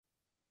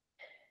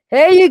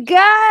Hey, you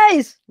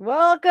guys!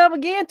 Welcome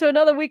again to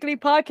another weekly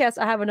podcast.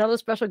 I have another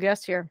special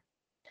guest here.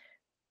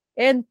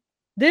 And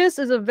this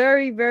is a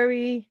very,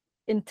 very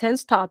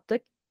intense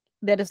topic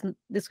that is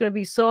it's going to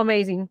be so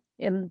amazing.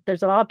 And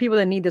there's a lot of people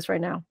that need this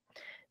right now.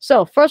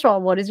 So, first of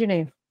all, what is your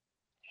name?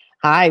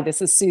 Hi,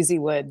 this is Susie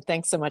Wood.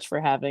 Thanks so much for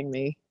having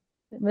me.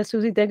 Miss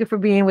Susie, thank you for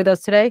being with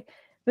us today.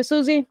 Miss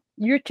Susie,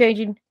 you're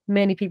changing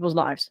many people's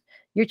lives.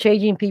 You're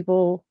changing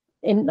people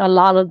in a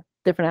lot of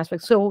different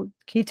aspects. So,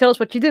 can you tell us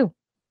what you do?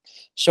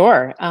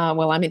 Sure.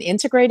 Well, I'm an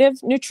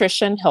integrative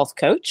nutrition health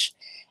coach,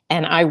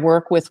 and I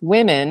work with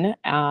women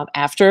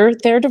after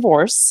their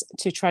divorce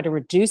to try to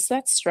reduce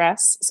that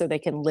stress so they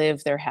can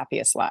live their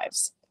happiest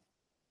lives.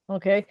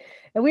 Okay.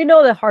 And we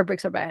know that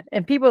heartbreaks are bad.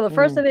 And people, the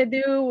first Mm, thing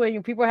they do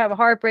when people have a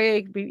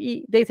heartbreak,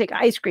 they take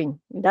ice cream.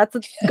 That's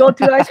a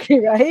go-to ice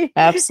cream, right?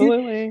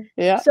 absolutely.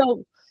 Yeah.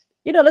 So,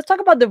 let's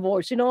talk about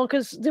divorce,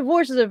 because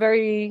divorce is a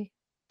very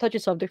touchy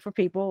subject for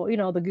people,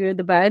 the good,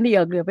 the bad, and the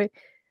ugly of it.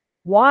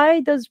 Why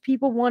does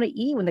people want to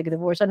eat when they get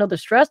divorced? I know the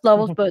stress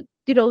levels, but,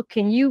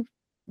 can you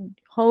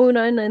hone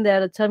in on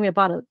that and tell me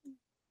about it?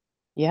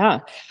 Yeah.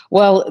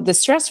 Well, the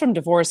stress from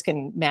divorce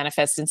can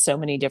manifest in so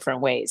many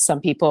different ways.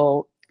 Some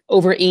people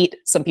overeat,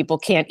 some people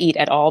can't eat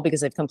at all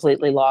because they've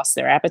completely lost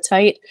their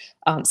appetite.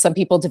 Some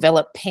people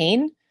develop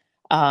pain.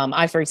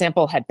 I, for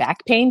example, had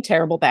back pain,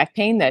 terrible back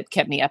pain that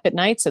kept me up at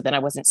night. So then I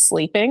wasn't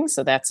sleeping.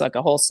 So that's like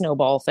a whole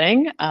snowball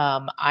thing.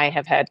 I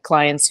have had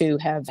clients who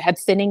have had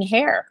thinning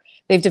hair.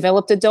 They've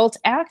developed adult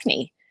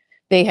acne.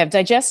 They have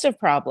digestive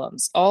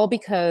problems, all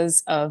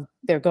because of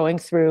they're going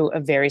through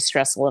a very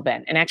stressful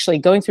event. And actually,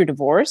 going through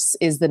divorce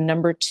is the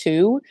number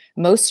two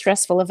most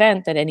stressful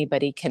event that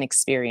anybody can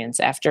experience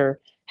after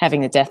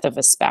having the death of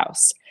a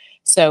spouse.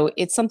 So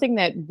it's something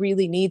that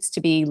really needs to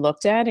be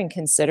looked at and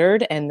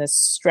considered. And the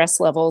stress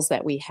levels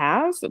that we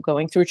have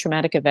going through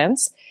traumatic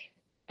events,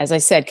 as I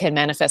said, can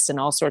manifest in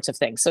all sorts of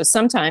things. So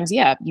sometimes,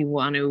 yeah, you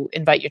want to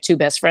invite your two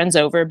best friends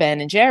over,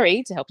 Ben and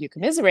Jerry, to help you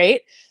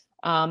commiserate.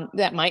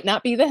 That might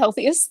not be the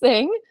healthiest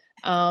thing,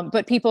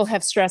 but people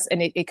have stress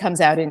and it comes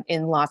out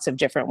in lots of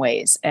different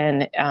ways.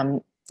 And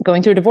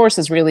going through divorce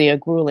is really a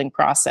grueling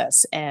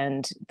process.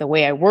 And the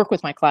way I work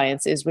with my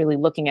clients is really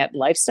looking at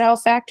lifestyle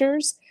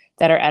factors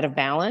that are out of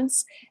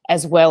balance,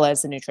 as well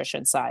as the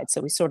nutrition side.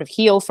 So we sort of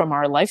heal from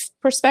our life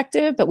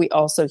perspective, but we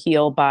also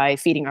heal by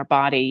feeding our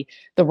body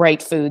the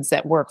right foods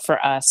that work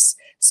for us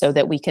so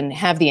that we can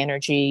have the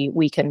energy,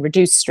 we can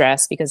reduce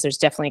stress, because there's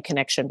definitely a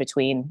connection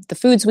between the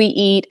foods we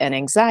eat and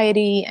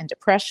anxiety and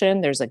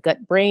depression. There's a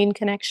gut-brain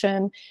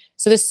connection.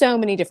 So there's so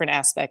many different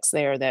aspects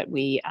there that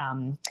we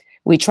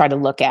try to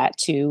look at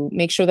to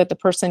make sure that the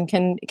person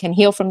can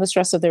heal from the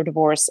stress of their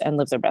divorce and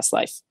live their best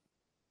life.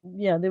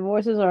 Yeah,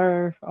 divorces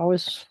are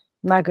always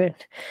not good.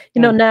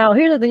 Mm, Now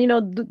here's the thing,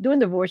 doing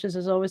divorces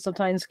is always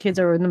sometimes kids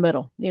are in the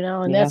middle,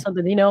 and yeah. that's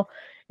something,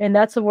 and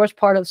that's the worst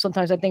part of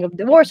sometimes I think of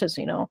divorces,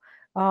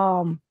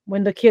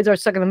 when the kids are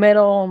stuck in the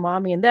middle,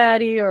 mommy and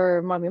daddy,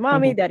 or mommy,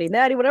 Hmm. daddy and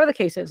daddy, whatever the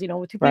case is,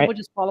 when two Right. people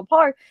just fall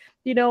apart,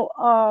 do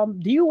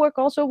you work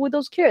also with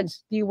those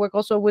kids? Do you work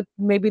also with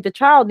maybe the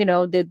child,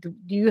 do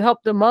you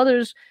help the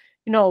mothers,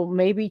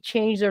 maybe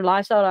change their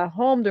lifestyle at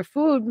home, their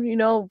food,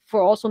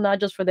 for also not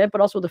just for them,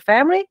 but also the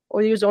family,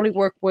 or you just only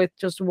work with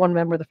just one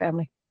member of the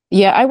family?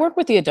 Yeah, I work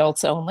with the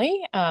adults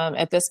only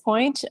at this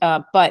point,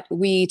 but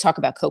we talk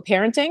about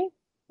co-parenting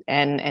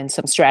and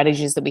some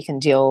strategies that we can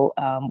deal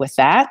with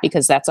that,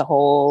 because that's a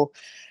whole.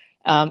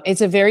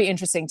 It's a very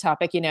interesting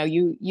topic.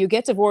 You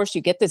get divorced,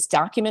 you get this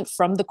document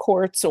from the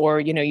courts, or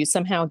you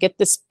somehow get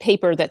this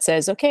paper that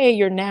says, okay,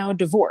 you're now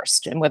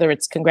divorced, and whether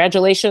it's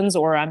congratulations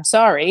or I'm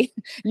sorry,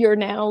 you're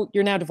now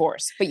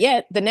divorced. But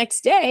yet the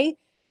next day,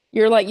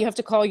 you have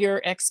to call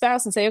your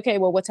ex-spouse and say, okay,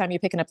 well, what time are you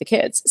picking up the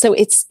kids? So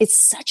it's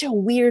such a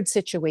weird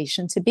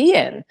situation to be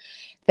in,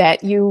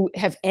 that you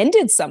have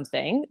ended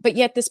something, but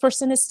yet this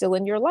person is still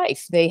in your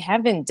life. They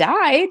haven't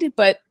died,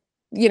 but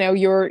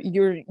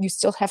you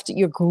still have to,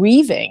 you're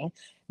grieving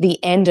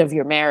the end of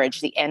your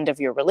marriage, the end of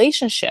your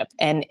relationship,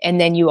 and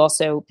then you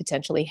also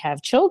potentially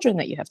have children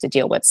that you have to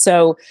deal with.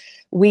 So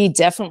we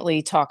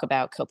definitely talk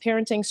about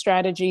co-parenting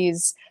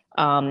strategies,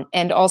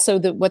 and also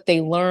what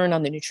they learn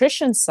on the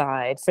nutrition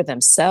side for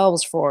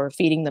themselves, for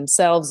feeding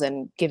themselves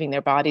and giving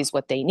their bodies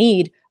what they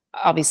need,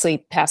 obviously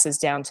passes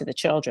down to the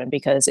children,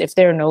 because if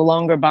they're no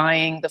longer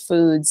buying the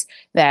foods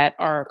that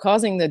are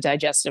causing the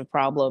digestive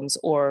problems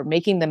or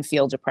making them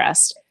feel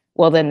depressed,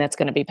 well, then that's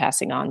going to be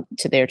passing on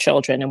to their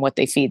children and what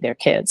they feed their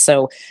kids.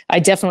 So I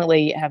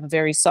definitely have a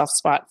very soft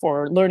spot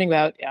for learning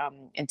about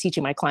and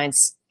teaching my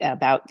clients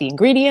about the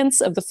ingredients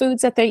of the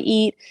foods that they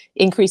eat,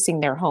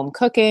 increasing their home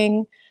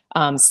cooking,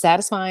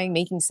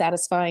 making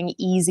satisfying,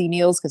 easy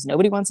meals, because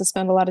nobody wants to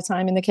spend a lot of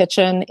time in the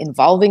kitchen,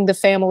 involving the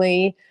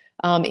family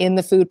in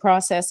the food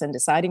process and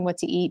deciding what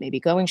to eat, maybe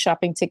going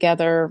shopping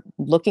together,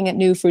 looking at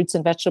new fruits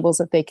and vegetables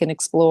that they can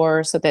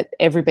explore so that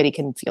everybody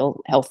can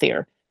feel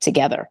healthier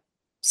together.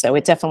 So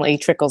it definitely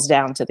trickles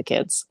down to the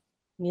kids.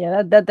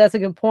 Yeah, that's a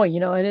good point.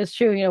 It is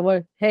true.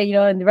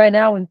 And right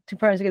now when two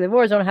parents get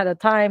divorced, they don't have the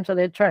time, so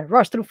they're trying to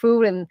rush through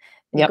food, and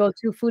The Yep.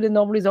 go-to food and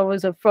nobody's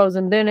always a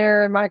frozen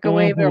dinner,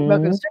 microwave, or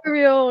milk and Hmm.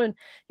 cereal, and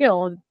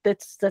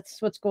that's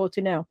what's go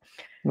to now.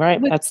 Right.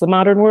 With That's the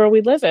modern world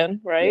we live in,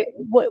 yeah, right?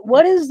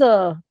 what is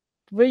the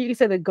what you can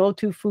say the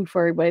go-to food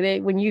for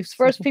everybody? When you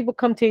first people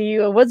come to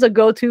you, what's a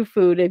go-to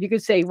food? If you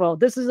could say, well,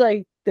 this is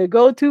like the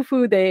go-to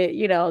food that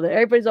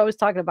everybody's always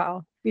talking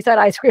about, beside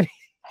ice cream.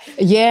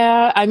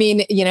 Yeah, I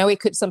mean, it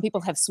could. Some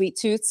people have sweet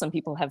tooths, some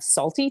people have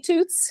salty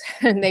tooths,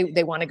 and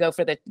they want to go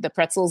for the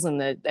pretzels and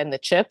the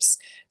chips.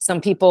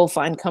 Some people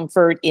find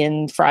comfort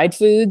in fried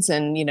foods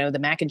and the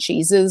mac and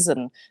cheeses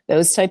and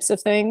those types of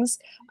things.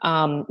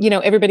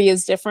 Everybody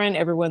is different.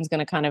 Everyone's going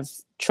to kind of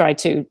try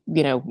to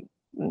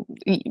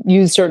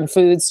use certain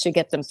foods to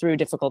get them through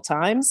difficult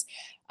times.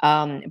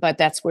 But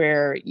that's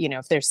where,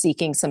 if they're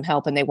seeking some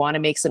help and they want to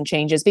make some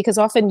changes, because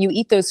often you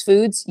eat those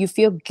foods, you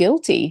feel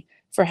guilty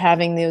for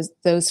having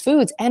those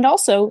foods. And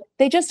also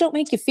they just don't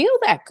make you feel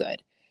that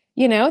good.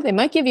 They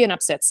might give you an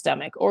upset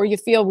stomach, or you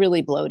feel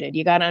really bloated.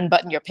 You got to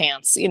unbutton your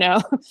pants,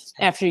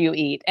 after you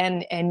eat.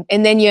 And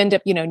then you end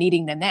up,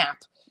 needing the nap,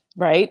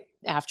 right?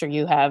 After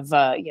you have,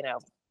 I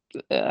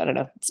don't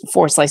know,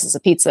 4 slices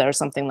of pizza or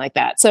something like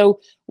that. So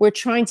we're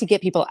trying to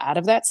get people out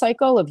of that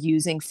cycle of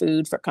using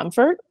food for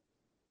comfort,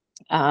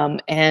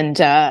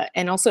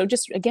 and also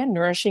just again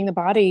nourishing the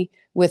body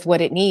with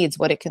what it needs,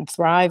 what it can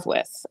thrive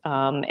with.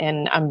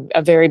 And I'm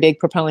a very big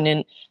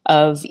proponent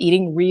of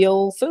eating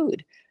real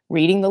food,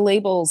 reading the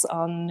labels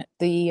on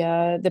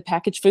the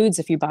packaged foods.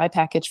 If you buy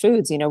packaged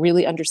foods,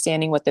 really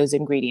understanding what those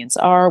ingredients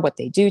are, what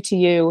they do to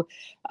you,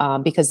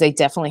 because they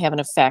definitely have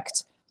an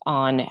effect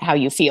on how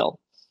you feel.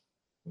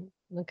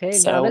 Okay, now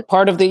So that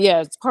part of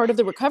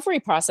the recovery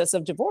process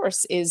of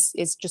divorce is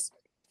just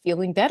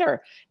feeling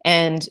better.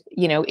 And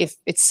if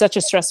it's such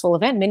a stressful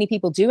event, many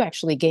people do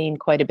actually gain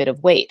quite a bit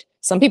of weight.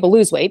 Some people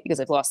lose weight because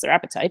they've lost their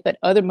appetite, but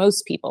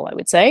most people, I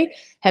would say,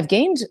 have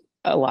gained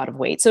a lot of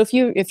weight. So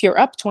if you're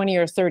up 20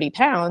 or 30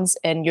 pounds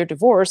and you're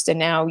divorced, and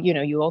now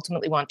you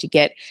ultimately want to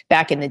get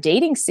back in the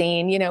dating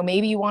scene,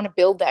 maybe you want to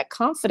build that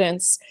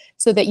confidence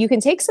so that you can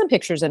take some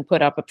pictures and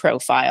put up a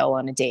profile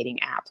on a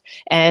dating app.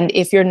 And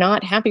if you're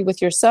not happy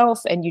with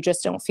yourself and you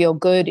just don't feel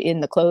good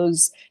in the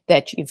clothes,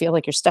 that you feel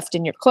like you're stuffed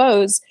in your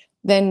clothes,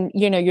 then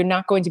you're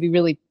not going to be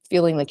really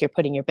feeling like you're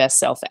putting your best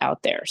self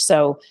out there.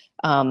 So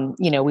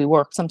we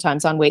work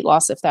sometimes on weight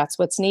loss if that's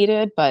what's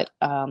needed, but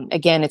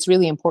again, it's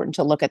really important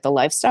to look at the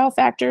lifestyle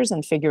factors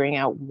and figuring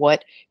out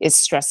what is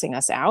stressing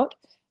us out.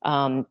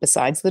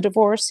 Besides the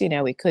divorce,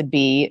 it could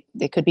be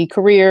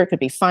career, it could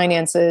be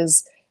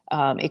finances,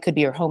 it could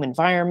be your home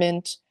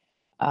environment.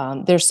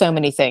 There's so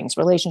many things.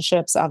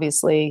 Relationships,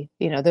 obviously,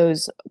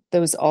 those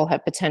all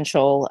have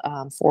potential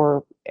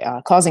for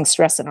causing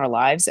stress in our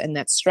lives, and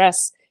that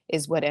stress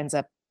is what ends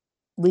up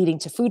leading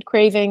to food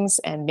cravings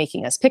and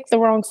making us pick the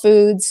wrong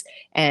foods.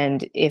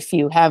 And if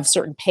you have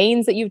certain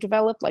pains that you've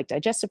developed, like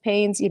digestive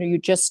pains,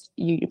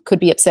 you could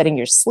be upsetting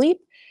your sleep.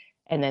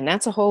 And then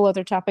that's a whole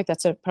other topic.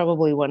 That's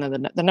probably one of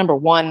the number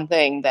one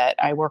thing that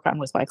I work on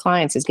with my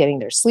clients is getting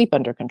their sleep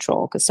under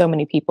control, because so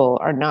many people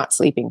are not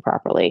sleeping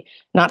properly,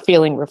 not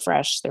feeling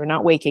refreshed. They're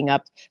not waking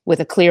up with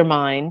a clear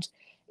mind.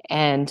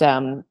 And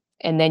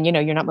then,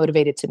 you're not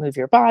motivated to move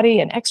your body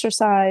and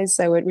exercise.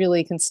 So it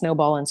really can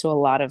snowball into a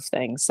lot of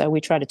things. So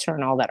we try to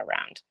turn all that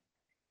around.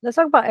 let's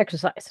talk about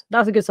exercise.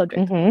 That's a good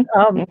subject. Hmm.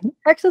 Hmm.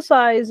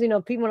 Exercise.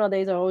 People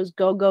nowadays are always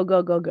go go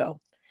go go go.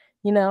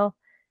 You know,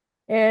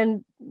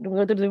 and we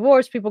go through the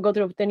divorce. People go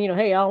through everything.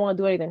 Hey, I don't want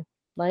to do anything.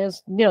 Like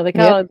they kind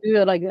Yep. of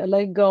do like a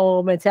let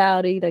go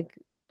mentality. Like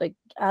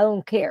I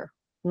don't care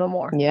no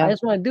more. I Yeah.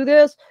 just want to do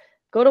this.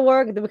 Go to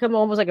work. They become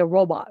almost like a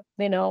robot.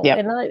 Yep.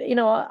 And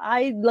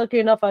I lucky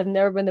enough, I've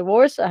never been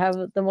divorced. I have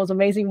the most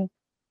amazing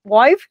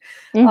wife.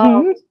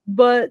 Hmm.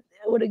 But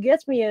what it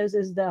gets me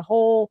is the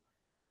whole.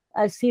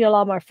 I've seen a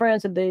lot of my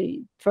friends, and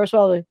they first of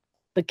all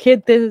the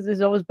kid thing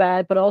is always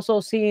bad, but also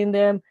seeing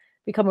them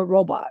become a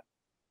robot.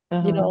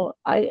 Uh-huh.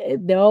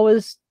 They're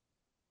always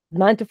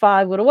 9 to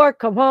 5, go to work,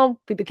 come home,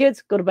 feed the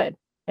kids, go to bed.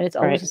 And it's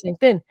always Right. the same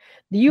thing.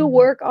 Do you Mhm.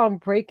 work on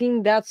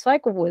breaking that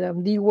cycle with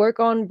them? Do you work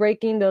on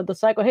breaking the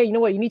cycle? Hey, you know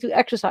what? You need to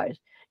exercise.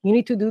 You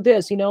need to do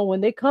this.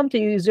 When they come to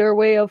you, is there a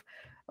way of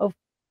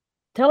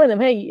telling them,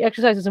 hey,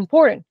 exercise is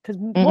important? Because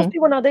most Mhm.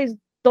 people nowadays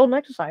don't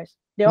exercise.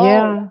 They're all,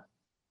 Yeah.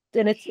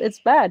 and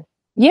it's bad.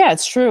 Yeah,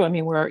 it's true. I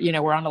mean,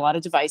 we're on a lot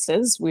of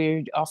devices.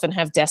 We often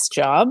have desk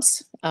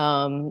jobs,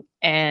 and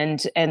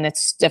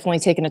that's definitely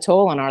taken a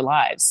toll on our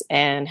lives.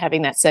 And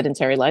having that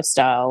sedentary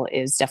lifestyle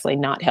is definitely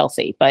not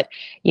healthy. But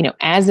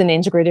as an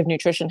integrative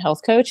nutrition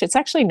health coach, it's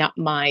actually not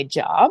my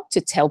job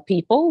to tell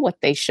people what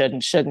they should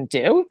and shouldn't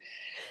do.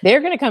 They're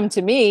going to come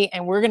to me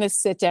and we're going to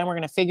sit down, we're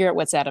going to figure out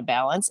what's out of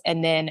balance,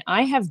 and then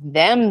I have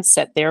them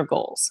set their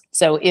goals.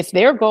 So if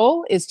their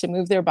goal is to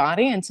move their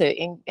body and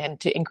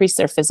to increase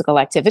their physical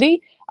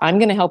activity, I'm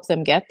going to help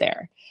them get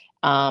there.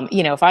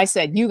 If I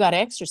said you got to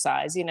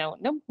exercise,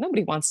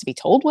 nobody wants to be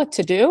told what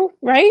to do,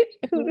 right?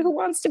 Who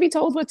wants to be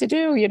told what to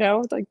do?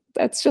 Like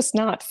that's just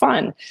not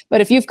fun. But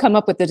if you've come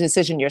up with the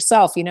decision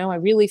yourself, I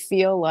really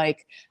feel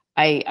like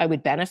I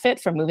would benefit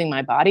from moving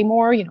my body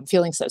more. I'm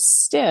feeling so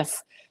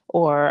stiff,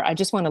 or I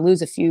just want to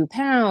lose a few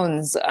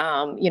pounds.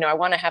 I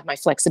want to have my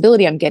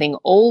flexibility. I'm getting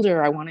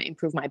older. I want to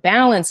improve my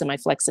balance and my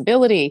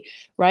flexibility,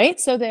 right?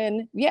 So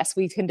then, yes,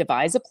 we can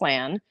devise a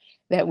plan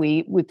that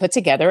we put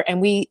together,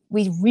 and we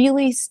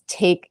really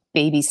take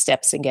baby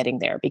steps in getting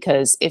there.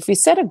 Because if we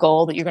set a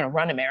goal that you're going to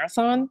run a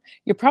marathon,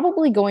 you're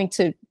probably going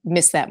to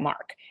miss that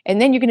mark. And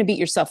then you're going to beat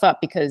yourself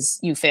up because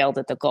you failed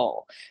at the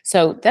goal.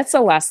 So that's the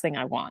last thing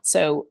I want.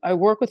 So I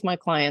work with my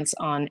clients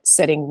on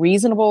setting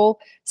reasonable,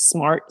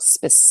 smart,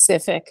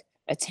 specific,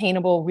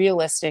 attainable,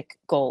 realistic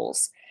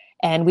goals.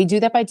 And we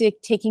do that by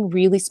taking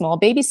really small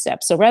baby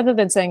steps. So rather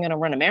than saying I'm going to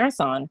run a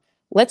marathon,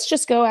 let's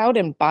just go out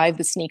and buy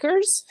the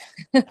sneakers.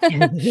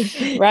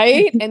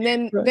 Right. And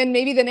then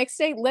maybe the next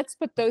day, let's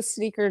put those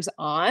sneakers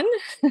on.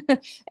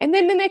 And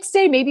then the next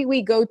day, maybe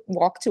we go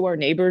walk to our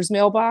neighbor's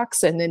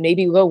mailbox, and then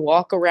maybe we'll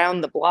walk around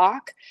the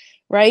block.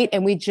 Right.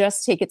 And we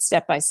just take it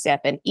step by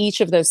step. And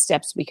each of those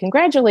steps, we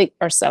congratulate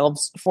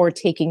ourselves for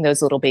taking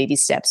those little baby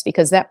steps,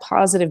 because that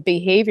positive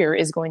behavior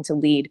is going to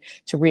lead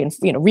to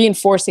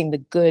reinforcing the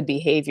good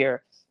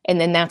behavior. And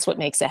then that's what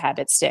makes a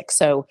habit stick.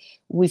 So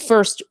we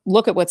first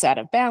look at what's out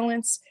of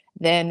balance,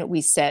 then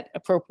we set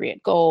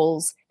appropriate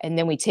goals, and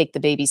then we take the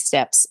baby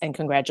steps and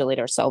congratulate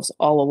ourselves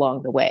all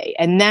along the way.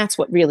 And that's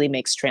what really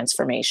makes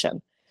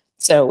transformation.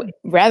 So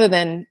rather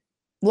than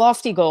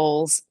lofty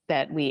goals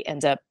that we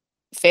end up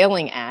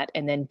failing at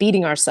and then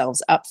beating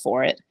ourselves up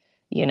for it,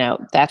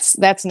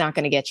 that's not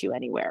going to get you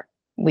anywhere.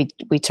 We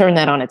turn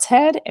that on its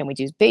head, and we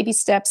do baby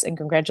steps and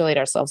congratulate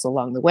ourselves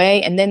along the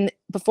way. And then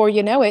before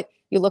you know it,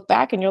 you look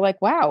back and you're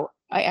like, wow,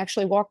 I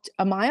actually walked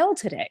a mile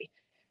today.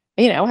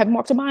 I haven't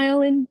walked a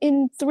mile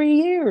in 3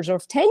 years or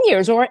 10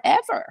 years or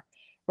ever.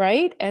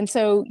 Right. And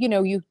so,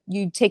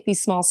 you take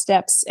these small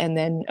steps and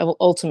then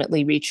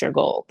ultimately reach your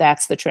goal.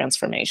 That's the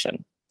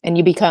transformation. And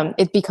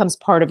it becomes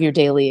part of your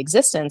daily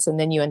existence. And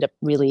then you end up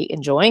really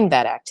enjoying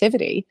that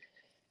activity.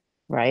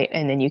 Right.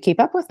 And then you keep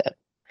up with it.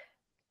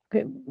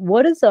 Okay.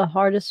 What is the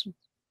hardest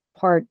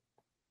part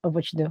of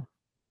what you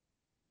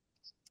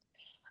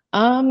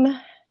do?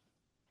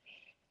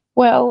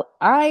 Well,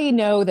 I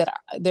know that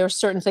there are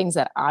certain things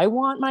that I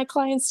want my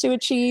clients to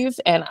achieve,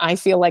 and I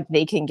feel like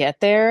they can get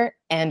there.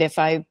 And if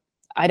I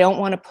don't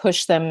want to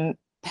push them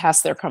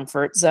past their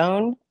comfort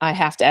zone, I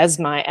have to, as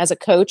a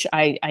coach,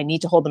 I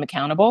need to hold them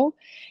accountable,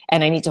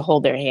 and I need to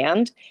hold their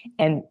hand.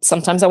 And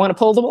sometimes I want to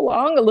pull them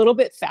along a little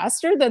bit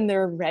faster than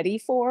they're ready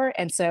for.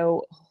 And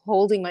so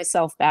holding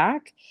myself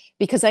back,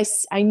 because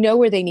I know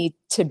where they need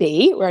to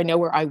be, or I know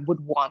where I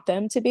would want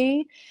them to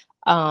be.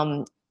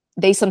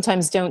 They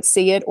sometimes don't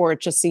see it, or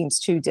it just seems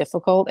too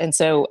difficult. And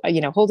so,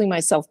 holding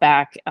myself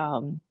back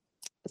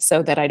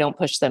so that I don't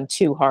push them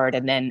too hard,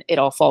 and then it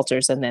all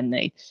falters, and then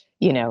they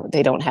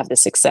don't have the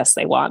success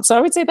they want. So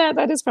I would say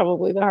that is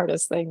probably the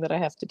hardest thing that I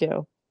have to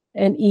do.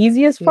 And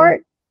easiest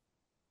part?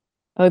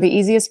 Oh, the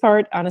easiest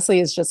part, honestly,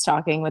 is just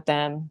talking with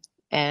them,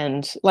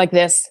 and like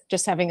this,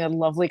 just having a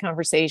lovely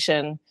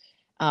conversation,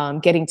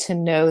 getting to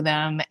know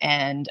them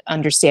and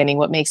understanding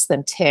what makes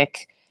them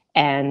tick.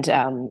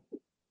 And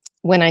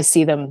when I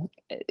see them,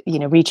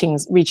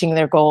 reaching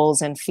their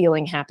goals and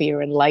feeling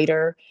happier and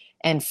lighter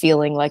and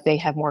feeling like they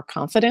have more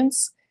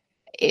confidence,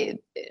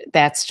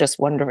 that's just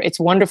wonderful. It's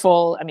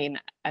wonderful. I mean,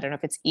 I don't know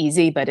if it's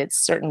easy, but it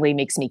certainly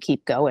makes me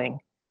keep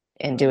going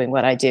and doing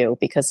what I do,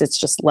 because it's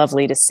just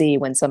lovely to see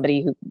when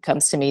somebody who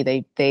comes to me,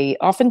 they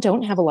often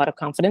don't have a lot of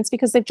confidence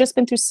because they've just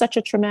been through such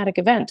a traumatic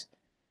event,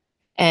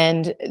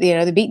 and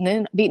they're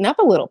beaten up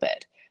a little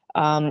bit.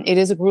 It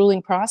is a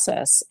grueling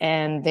process,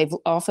 and they've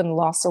often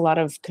lost a lot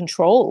of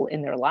control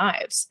in their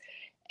lives.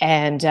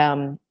 And,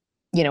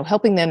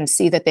 helping them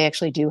see that they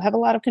actually do have a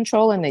lot of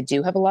control, and they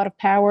do have a lot of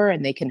power,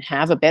 and they can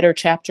have a better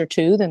chapter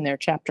 2 than their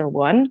chapter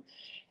 1.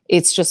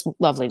 It's just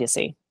lovely to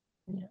see.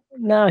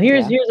 Now,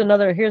 here's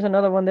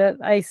another one that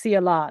I see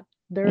a lot.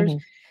 There's,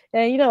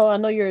 and I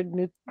know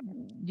you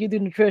do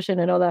nutrition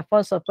and all that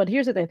fun stuff, but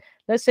here's the thing.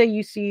 Let's say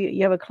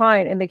you have a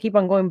client and they keep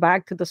on going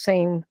back to the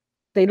same.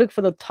 They look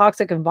for the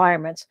toxic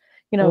environments,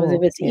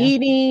 if it's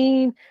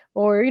eating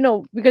or,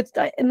 because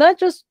not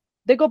just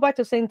they go back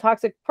to the same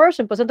toxic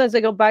person, but sometimes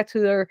they go back to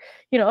their,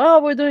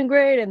 oh, we're doing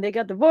great. And they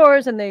got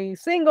divorced and they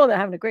single, they're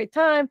having a great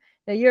time.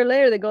 And a year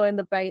later, they go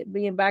end up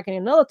being back in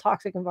another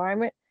toxic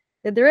environment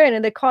that they're in.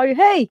 And they call you,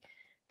 hey,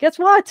 guess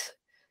what?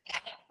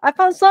 I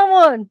found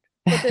someone.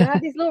 But they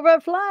have these little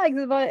red flags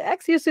that my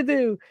ex used to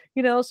do,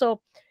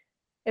 so.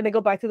 And they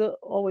go back to the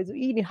always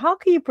eating. How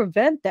can you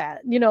prevent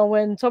that?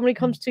 When somebody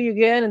comes to you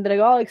again and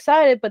they're all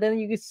excited, but then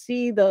you can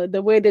see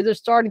the way that they're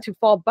starting to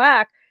fall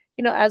back.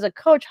 As a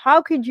coach,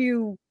 how do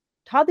you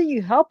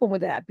help them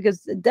with that?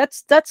 Because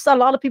that's a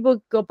lot of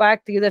people go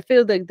back to. They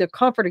feel the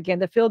comfort again.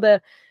 They feel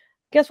the,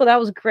 guess what? That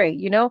was great,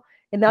 And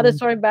now they're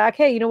starting back.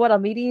 Hey, you know what?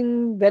 I'm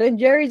eating Ben and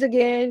Jerry's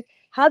again.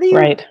 How do you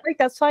break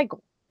that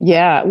cycle?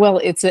 Yeah, well,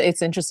 it's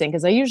interesting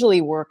because I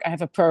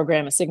have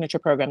a signature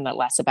program that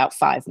lasts about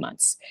 5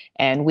 months,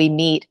 and we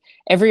meet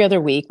every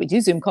other week. We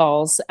do Zoom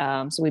calls.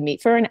 So we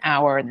meet for an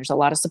hour, and there's a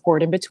lot of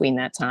support in between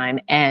that time.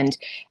 And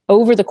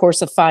over the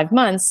course of 5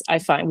 months, I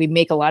find we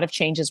make a lot of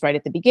changes right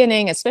at the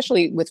beginning,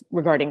 especially with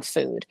regarding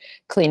food,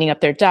 cleaning up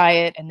their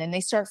diet, and then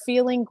they start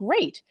feeling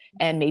great.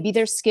 And maybe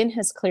their skin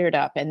has cleared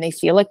up and they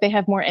feel like they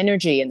have more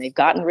energy and they've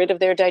gotten rid of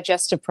their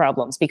digestive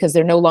problems because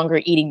they're no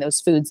longer eating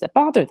those foods that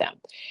bother them.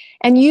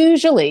 And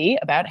usually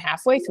about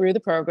halfway through the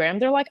program,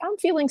 they're like, I'm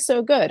feeling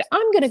so good.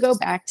 I'm going to go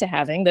back to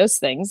having those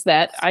things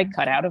that I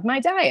cut out of my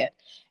diet.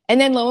 And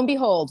then lo and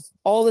behold,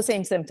 all the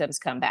same symptoms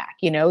come back.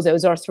 You know,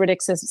 those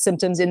arthritic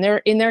symptoms in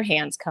their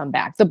hands come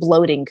back. The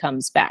bloating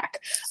comes back.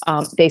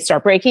 They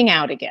start breaking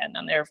out again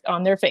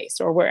on their face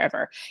or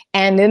wherever.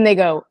 And then they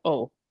go,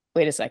 oh,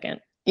 wait a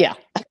second. Yeah,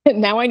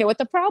 now I know what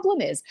the problem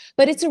is.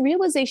 But it's a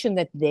realization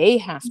that they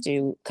have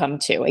to come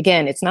to.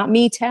 Again, it's not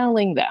me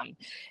telling them,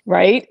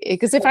 right?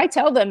 Because if I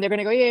tell them, they're going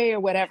to go, yeah,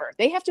 whatever.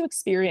 They have to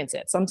experience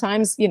it.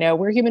 Sometimes, you know,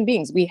 we're human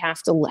beings. We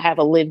have to have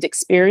a lived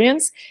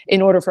experience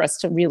in order for us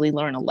to really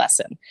learn a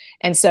lesson.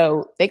 And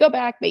so they go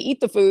back, they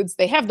eat the foods,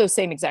 they have those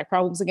same exact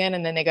problems again.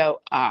 And then they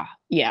go,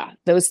 yeah,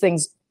 those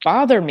things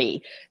bother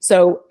me.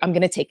 So I'm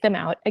going to take them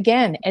out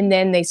again. And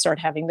then they start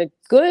having the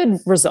good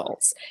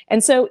results.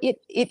 And so it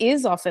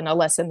is often a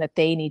lesson that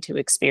they need to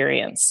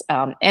experience.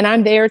 And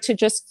I'm there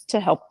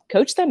to help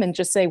coach them and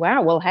just say,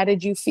 wow, well, how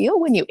did you feel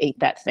when you ate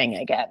that thing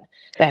again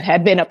that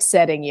had been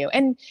upsetting you?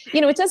 And,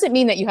 you know, it doesn't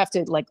mean that you have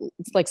to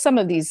like some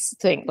of these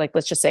things, like,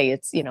 let's just say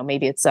it's, you know,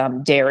 maybe it's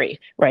dairy,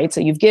 right?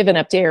 So you've given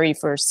up dairy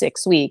for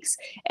 6 weeks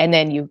and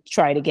then you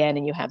try it again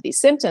and you have these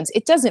symptoms.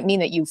 It doesn't mean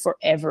that you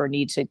forever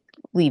need to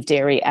leave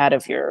dairy out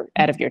of your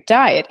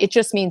diet. It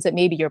just means that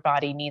maybe your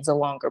body needs a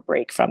longer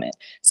break from it.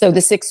 So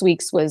the 6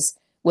 weeks was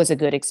a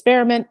good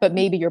experiment, but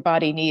maybe your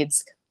body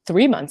needs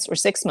 3 months or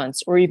 6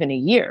 months or even a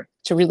year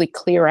to really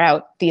clear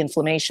out the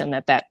inflammation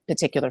that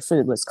particular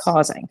food was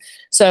causing.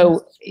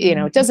 So, you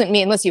know, it doesn't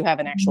mean unless you have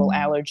an actual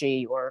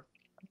allergy or,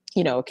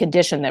 you know, a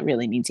condition that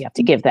really means you have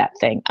to give that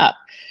thing up.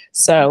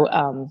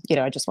 So, you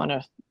know, I just want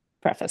to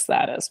preface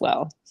that as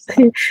well.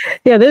 So.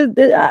 Yeah,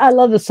 I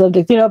love the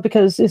subject, you know,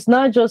 because it's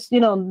not just, you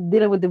know,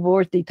 dealing with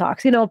divorce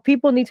detox. You know,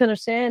 people need to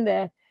understand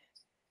that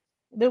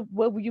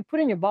what you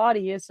put in your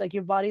body is like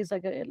your body is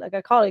like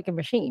I call it like a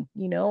machine.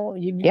 You know,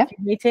 you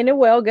maintain it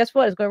well. Guess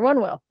what? It's going to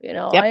run well. You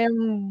know, I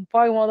am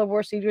probably one of the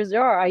worst eaters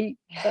there are. I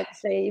like to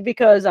say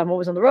because I'm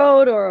always on the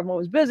road or I'm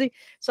always busy.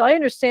 So I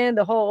understand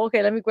the whole.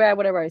 Okay, let me grab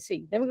whatever I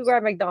see. Let me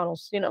grab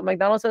McDonald's. You know,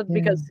 McDonald's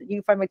because you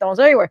can find McDonald's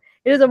everywhere.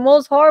 It is the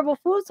most horrible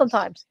food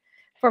sometimes.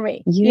 For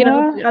me, you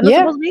know, I'm not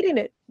supposed to be eating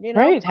it, you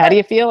know. Right. How do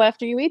you feel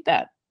after you eat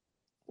that?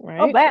 Right.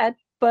 Oh, bad.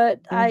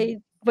 But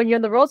when you're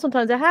on the road,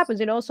 sometimes that happens,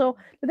 you know. So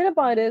the thing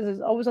about it is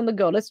always on the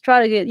go. Let's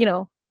try to get, you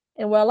know,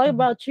 and what I like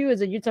about you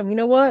is that you tell me, you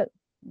know what?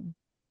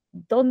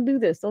 Don't do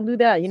this. Don't do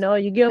that. You know,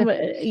 you give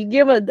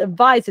them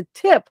advice, a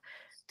tip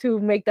to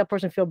make that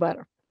person feel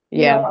better.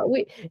 You know,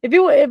 if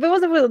it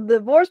wasn't for the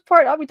divorce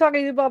part, I'll be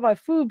talking about my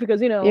food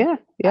because, you know,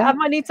 I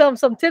might need some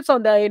tips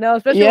on that, you know,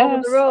 especially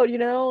on the road, you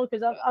know,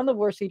 because I'm the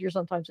worst eater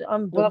sometimes.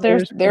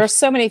 There are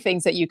so many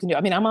things that you can do.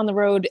 I mean, I'm on the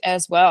road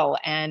as well,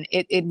 and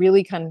it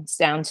really comes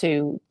down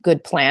to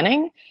good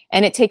planning,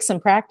 and it takes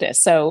some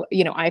practice. So,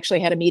 you know, I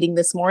actually had a meeting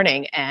this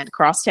morning and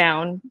cross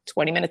town,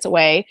 20 minutes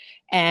away,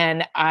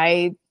 and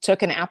I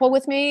took an apple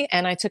with me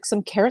and I took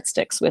some carrot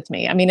sticks with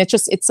me. I mean,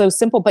 it's so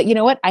simple, but you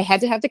know what? I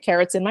had to have the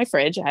carrots in my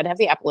fridge. I had to have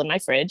the apple in my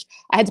fridge.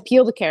 I had to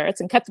peel the carrots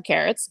and cut the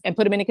carrots and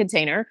put them in a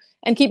container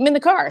and keep them in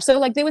the car. So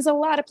like there was a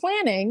lot of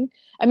planning.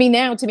 I mean,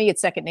 now to me,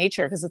 it's second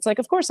nature because it's like,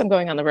 of course I'm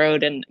going on the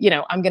road and, you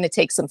know, I'm going to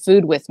take some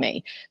food with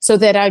me so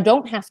that I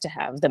don't have to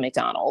have the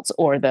McDonald's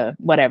or the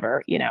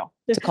whatever, you know,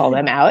 to call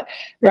them out.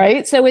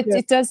 Right. So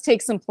it does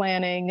take some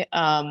planning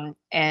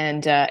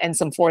and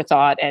some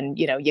forethought, and,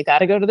 you know, you got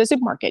to go to the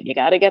supermarket, you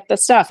got to get the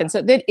stuff. And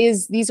so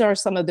these are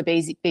some of the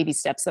baby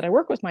steps that I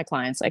work with my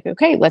clients. Like,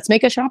 okay, let's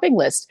make a shopping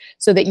list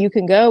so that you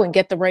can go and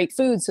get the right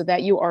food so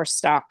that you are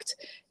stocked,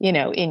 you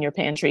know, in your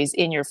pantries,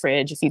 in your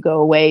fridge. If you go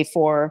away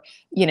for,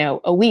 you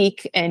know, a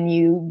week and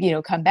you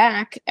know, come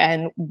back,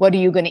 and what are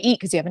you going to eat?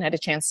 Because you haven't had a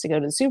chance to go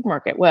to the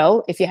supermarket.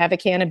 Well, if you have a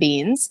can of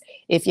beans,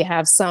 if you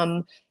have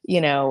some, you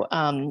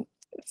know,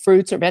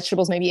 fruits or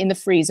vegetables maybe in the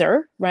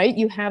freezer, right?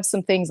 You have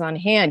some things on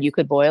hand. You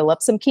could boil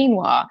up some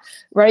quinoa,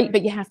 right?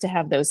 But you have to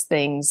have those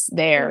things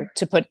there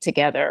to put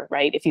together,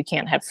 right? If you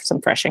can't have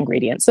some fresh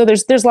ingredients. So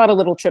there's a lot of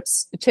little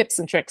tips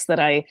and tricks that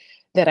I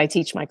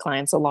teach my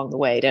clients along the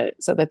way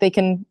so that they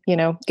can, you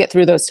know, get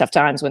through those tough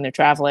times when they're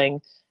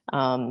traveling.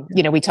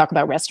 You know, we talk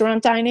about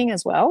restaurant dining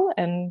as well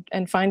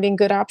and finding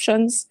good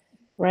options,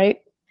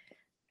 right?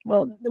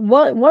 Well,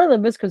 one of the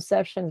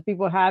misconceptions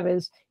people have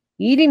is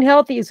eating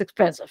healthy is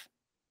expensive.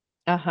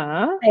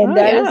 And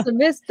that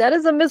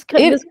is a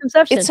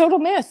misconception. It's total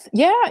myth.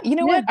 Yeah. You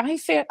know what? I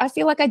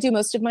feel like I do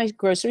most of my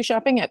grocery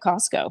shopping at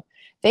Costco.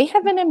 They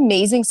have an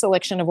amazing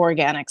selection of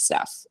organic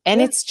stuff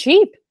and it's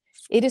cheap.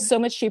 It is so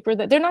much cheaper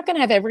that they're not going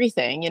to have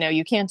everything.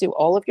 You can't do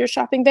all of your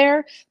shopping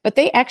there, but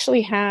they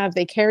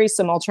carry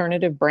some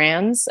alternative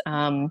brands.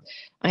 I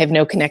have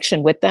no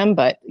connection with them,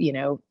 but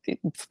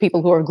for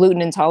people who are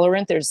gluten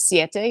intolerant, there's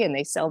Siete, and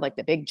they sell like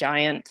the big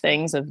giant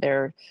things of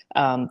their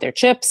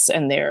chips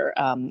and their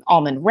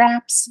almond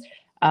wraps.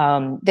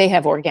 They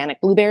have organic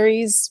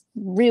blueberries,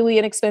 really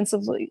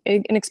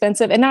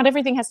inexpensive, and not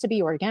everything has to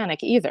be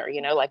organic either.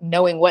 Like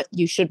knowing what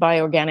you should buy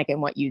organic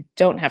and what you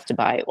don't have to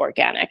buy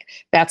organic.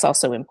 That's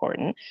also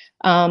important.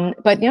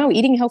 But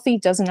eating healthy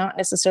does not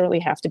necessarily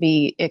have to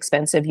be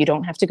expensive. You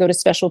don't have to go to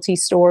specialty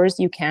stores.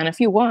 You can if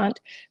you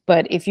want,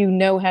 but if you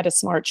know how to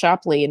smart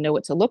shoply and know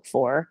what to look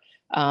for,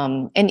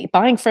 and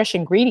buying fresh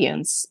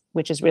ingredients,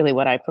 which is really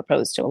what I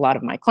propose to a lot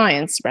of my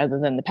clients, rather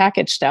than the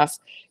packaged stuff.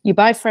 You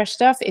buy fresh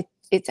stuff.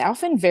 It's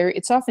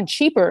often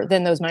cheaper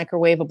than those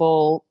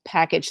microwavable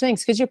packaged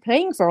things because you're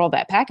paying for all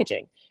that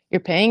packaging.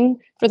 You're paying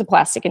for the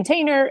plastic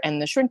container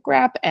and the shrink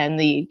wrap and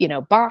the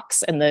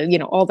box and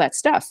the all that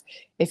stuff.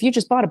 If you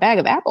just bought a bag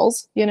of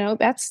apples,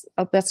 that's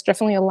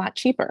definitely a lot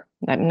cheaper.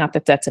 Not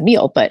that that's a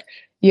meal, but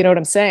you know what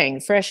I'm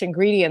saying. Fresh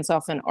ingredients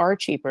often are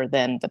cheaper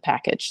than the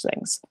packaged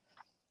things.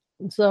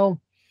 So,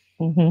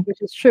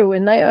 which is true,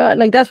 and I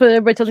like that's what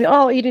everybody tells me.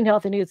 Oh, eating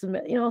healthy needs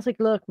to, it's like,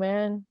 look,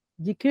 man.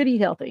 You could eat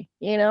healthy,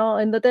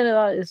 and the thing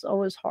about it is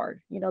always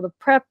hard, the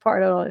prep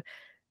part of it.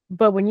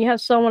 But when you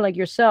have someone like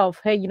yourself,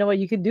 hey, you know what,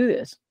 you can do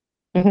this.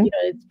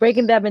 It's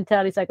breaking that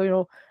mentality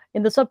cycle,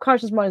 and the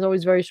subconscious mind is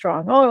always very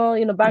strong. Oh,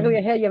 well, back of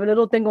your head, you have a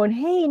little thing going,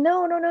 hey,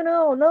 no.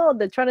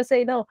 They're trying to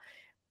say no.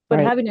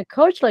 But having a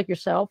coach like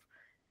yourself,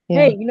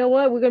 hey, you know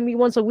what, we're going to meet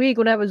once a week.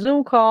 We're going to have a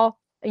Zoom call,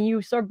 and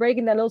you start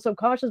breaking that little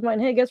subconscious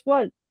mind. Hey, guess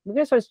what? We're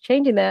going to start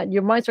changing that.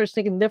 Your mind starts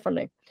thinking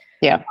differently.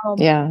 Yeah.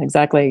 Yeah,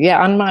 exactly.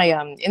 Yeah. On my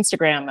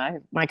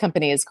Instagram, my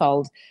company is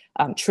called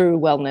True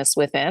Wellness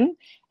Within.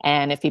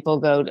 And if people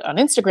go on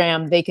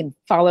Instagram, they can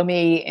follow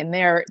me in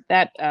there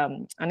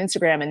on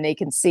Instagram, and they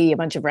can see a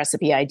bunch of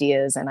recipe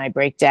ideas. And I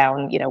break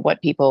down, what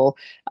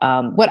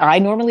I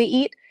normally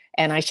eat.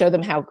 And I show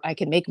them how I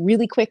can make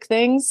really quick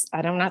things.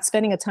 I'm not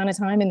spending a ton of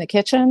time in the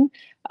kitchen.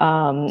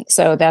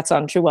 So that's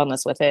on True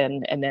Wellness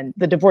Within. And then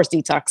the divorce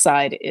detox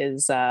side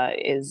is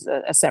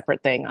a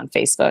separate thing on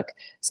Facebook.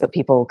 So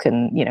people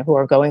can, who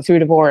are going through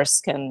divorce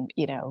can,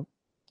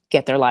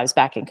 get their lives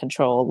back in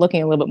control,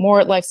 looking a little bit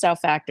more at lifestyle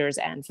factors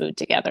and food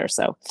together.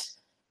 So,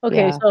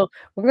 okay. So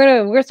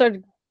we're gonna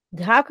start.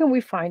 How can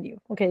we find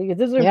you? Okay,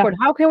 this is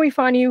important. How can we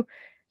find you?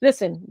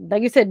 Listen,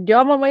 like you said,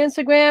 jump on my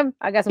Instagram.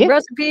 I got some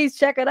recipes.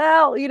 Check it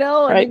out. And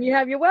then you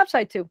have your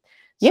website too.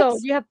 So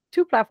you have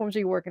two platforms that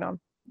you're working on.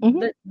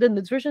 The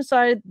nutrition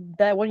side,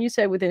 that one you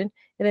said within,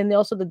 and then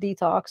also the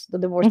detox, the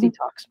divorce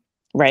detox.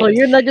 Right. So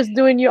you're not just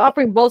you're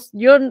offering both.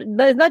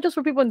 It's not just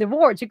for people in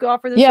divorce. You can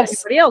offer this to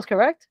everybody else,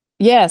 correct?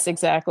 Yes,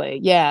 exactly.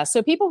 Yeah.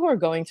 So people who are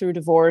going through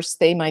divorce,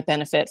 they might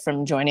benefit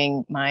from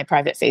joining my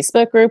private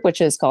Facebook group,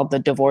 which is called the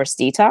Divorce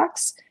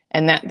Detox.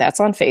 And that's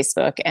on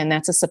Facebook. And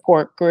that's a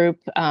support group.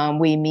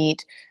 We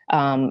meet,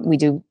 we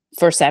do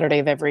first Saturday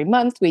of every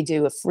month, we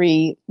do a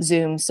free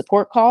Zoom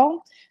support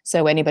call.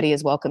 So anybody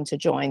is welcome to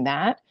join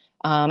that.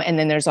 And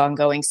then there's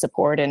ongoing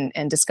support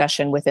and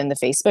discussion within the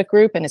Facebook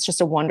group. And it's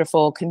just a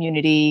wonderful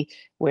community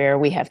where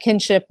we have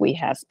kinship, we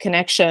have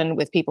connection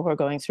with people who are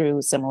going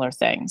through similar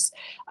things.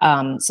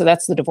 So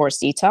that's the Divorce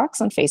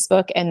Detox on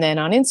Facebook. And then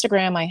on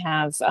Instagram, I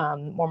have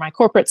more my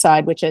corporate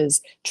side, which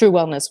is True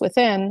Wellness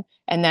Within.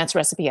 And that's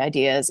recipe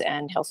ideas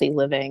and healthy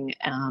living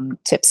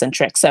tips and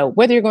tricks. So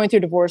whether you're going through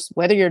divorce,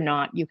 whether you're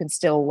not, you can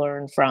still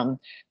learn from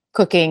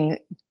cooking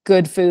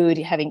good food,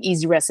 having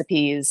easy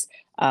recipes,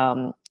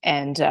 and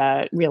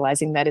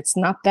realizing that it's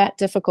not that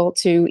difficult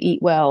to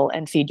eat well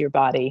and feed your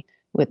body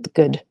with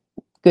good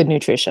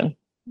nutrition.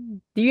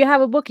 Do you have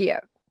a book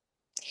yet?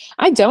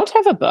 I don't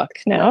have a book.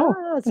 No.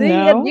 See,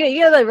 no.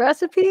 You got the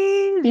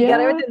recipes. You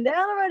got everything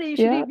down already. You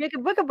should make a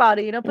book about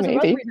it. Put some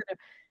recipes in there.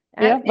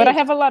 But I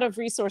have a lot of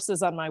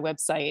resources on my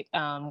website,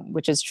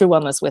 which is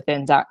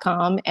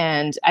truewellnesswithin.com.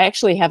 And I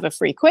actually have a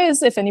free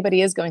quiz if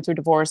anybody is going through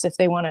divorce. If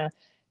they want to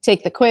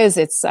take the quiz,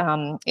 it's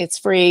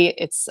free.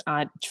 It's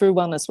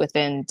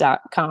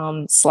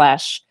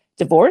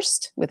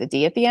truewellnesswithin.com/divorced with a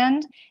D at the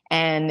end.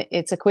 And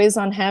it's a quiz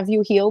on have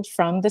you healed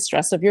from the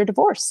stress of your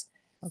divorce.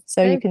 Okay.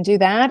 So you can do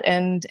that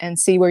and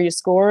see where you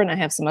score. And I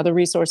have some other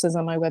resources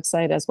on my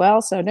website as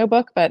well. So no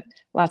book, but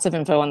lots of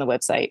info on the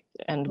website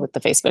and with the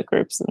Facebook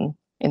groups and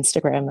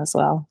Instagram as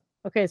well.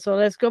 Okay, so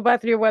let's go back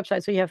to your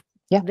website. So you have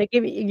they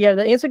give you have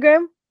the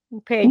Instagram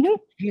page.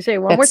 You say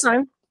one more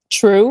time.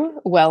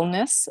 True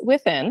Wellness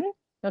Within.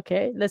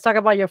 Okay, let's talk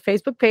about your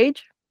Facebook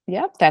page.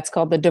 Yep, that's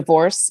called the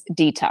Divorce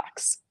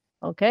Detox.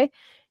 Okay,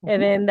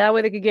 and then that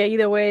way they could get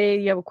either way.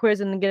 You have a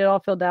quiz and get it all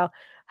filled out.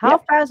 How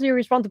fast do you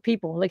respond to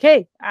people? Like,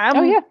 hey,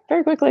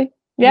 very quickly.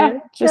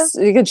 You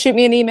can shoot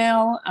me an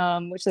email,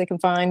 which they can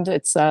find.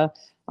 It's on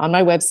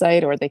my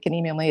website, or they can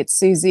email me. It's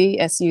Susy,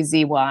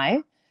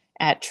 SUZY,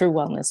 at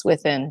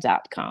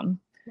truewellnesswithin.com.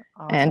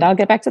 And Awesome. I'll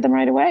get back to them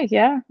right away.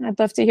 Yeah, I'd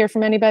love to hear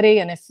from anybody.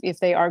 And if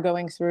they are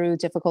going through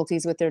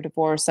difficulties with their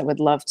divorce, I would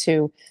love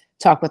to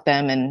talk with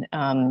them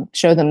and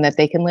show them that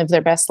they can live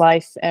their best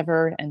life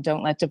ever and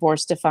don't let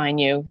divorce define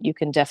you. You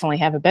can definitely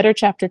have a better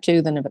chapter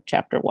 2 than a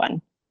chapter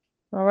 1.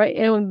 All right.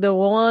 And the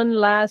one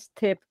last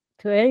tip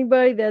to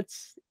anybody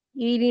that's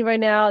eating right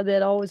now,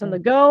 that always on the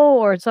go,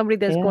 or somebody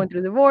that's Yeah. going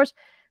through divorce,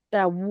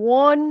 that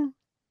one,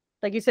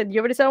 like you said, you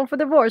already said one for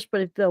divorce,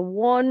 but if the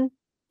one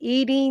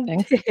eating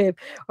Thanks. tip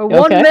or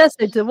one Okay.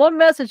 message, the one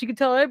message you can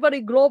tell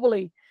everybody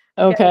globally,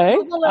 okay, Okay.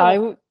 global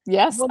level,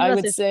 Yes, one I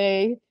would message.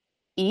 say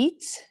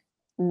eat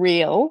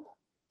real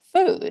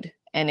food.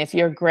 And if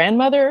your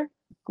grandmother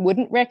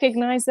wouldn't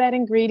recognize that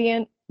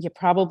ingredient, you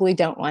probably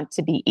don't want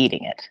to be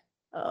eating it.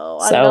 Oh,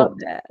 I love So,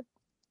 that.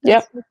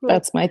 That's yep, so cool.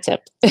 that's my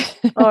tip.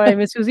 All right,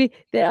 Miss Susie.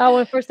 I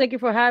want first thank you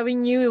for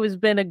having you. It has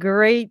been a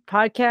great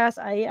podcast.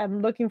 I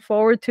am looking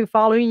forward to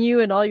following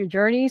you and all your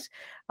journeys.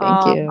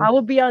 Thank you. I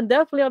will be on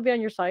definitely. I'll be on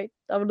your site.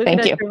 I'm looking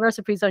Thank at you. your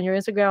recipes on your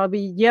Instagram. I'll be.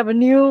 You have a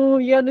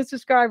new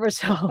subscriber.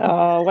 So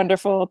Oh,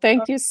 wonderful.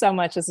 Thank you so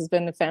much. This has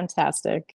been fantastic.